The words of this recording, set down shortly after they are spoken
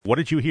What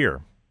did you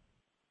hear?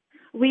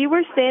 We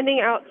were standing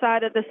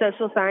outside of the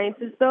social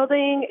sciences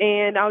building,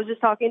 and I was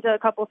just talking to a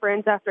couple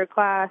friends after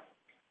class,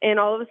 and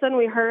all of a sudden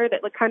we heard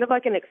it, kind of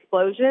like an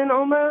explosion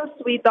almost.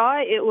 We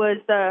thought it was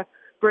the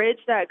bridge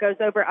that goes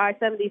over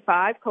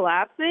I-75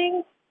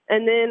 collapsing,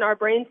 and then our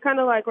brains kind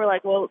of were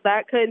like, well,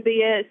 that couldn't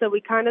be it. So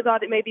we kind of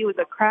thought it maybe was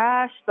a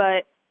crash,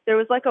 but there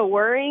was like a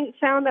whirring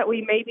sound that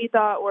we maybe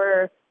thought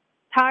were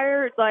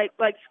tires, like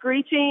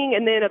screeching,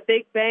 and then a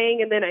big bang,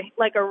 and then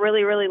a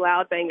really, really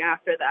loud bang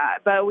after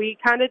that. But we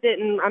kind of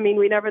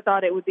we never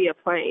thought it would be a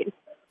plane.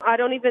 I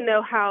don't even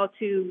know how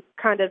to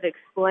kind of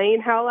explain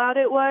how loud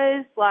it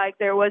was.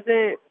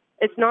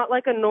 It's not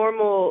like a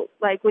normal,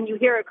 when you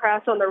hear a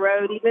crash on the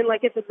road, even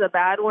if it's a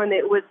bad one,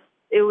 it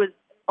was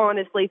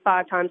honestly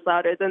 5 times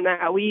louder than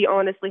that. We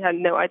honestly had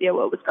no idea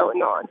what was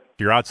going on.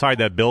 You're outside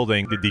that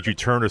building. Did you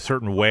turn a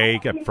certain way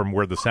from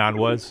where the sound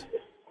was?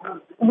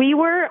 We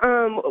were,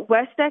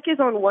 West Deck is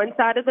on one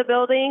side of the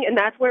building, and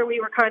that's where we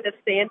were kind of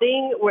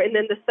standing, and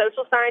then the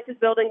social sciences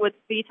building would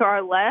be to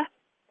our left,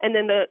 and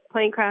then the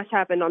plane crash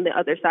happened on the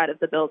other side of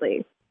the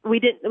building. We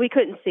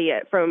couldn't see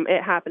it from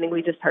it happening.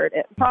 We just heard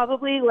it.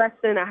 Probably less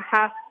than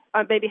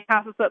maybe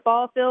half a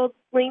football field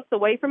length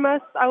away from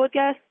us, I would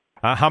guess.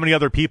 How many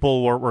other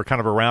people were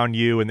kind of around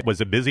you, and was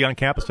it busy on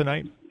campus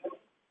tonight?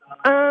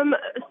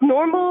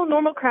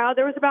 Normal crowd.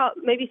 There was about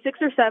maybe 6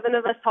 or 7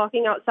 of us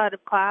talking outside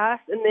of class,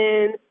 and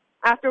then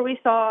after we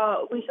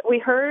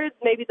heard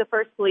maybe the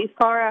first police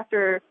car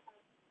after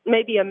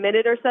maybe a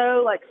minute or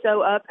so,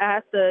 show up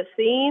at the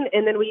scene,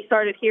 and then we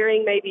started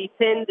hearing maybe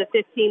 10 to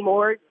 15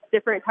 more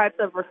different types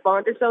of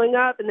responders showing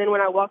up, and then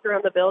when I walked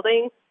around the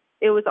building,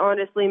 it was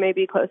honestly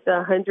maybe close to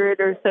 100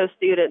 or so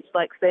students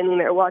standing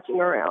there watching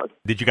around.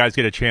 Did you guys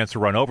get a chance to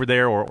run over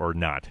there or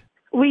not?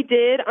 We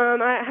did.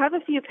 I have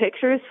a few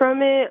pictures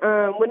from it.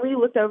 When we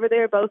looked over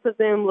there, both of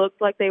them looked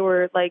like they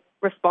were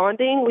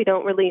responding. We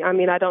don't really,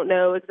 I don't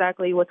know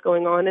exactly what's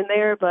going on in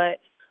there, but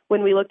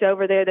when we looked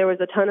over there was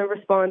a ton of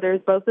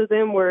responders. Both of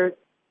them were,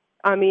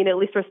 at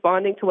least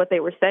responding to what they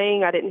were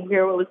saying. I didn't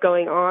hear what was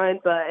going on,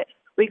 but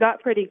we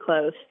got pretty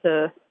close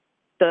to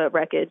the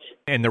wreckage.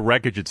 And the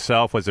wreckage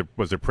itself, was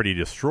it pretty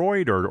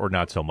destroyed or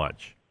not so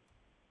much?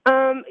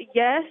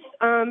 Yes.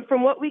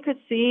 From what we could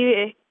see,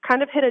 it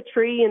kind of hit a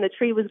tree, and the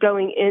tree was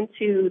going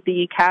into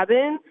the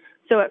cabin.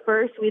 So at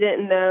first we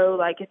didn't know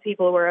if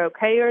people were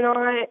okay or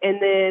not.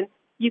 And then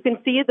you can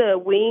see the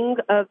wing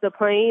of the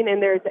plane,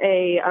 and there's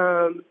a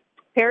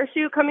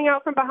parachute coming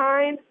out from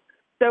behind.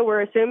 So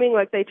we're assuming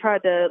they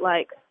tried to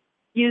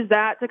use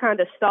that to kind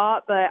of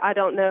stop, but I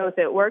don't know if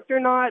it worked or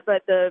not.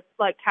 But the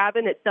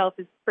cabin itself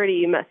is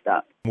pretty messed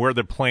up. Where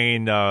the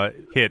plane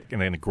hit,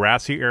 in a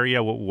grassy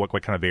area,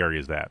 what kind of area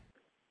is that?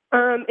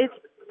 It's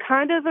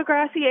kind of a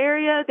grassy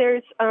area.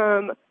 There's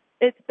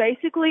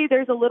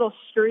there's a little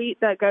street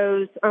that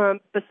goes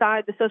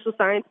beside the social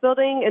science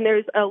building, and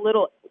there's a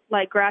little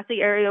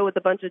grassy area with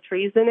a bunch of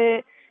trees in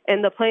it.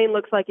 And the plane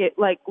looks like it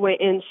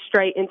went in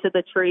straight into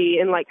the tree,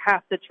 and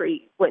half the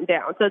tree went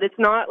down. So it's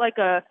not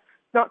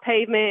not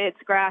pavement.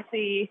 It's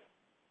grassy,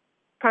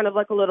 kind of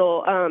like a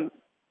little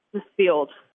just field.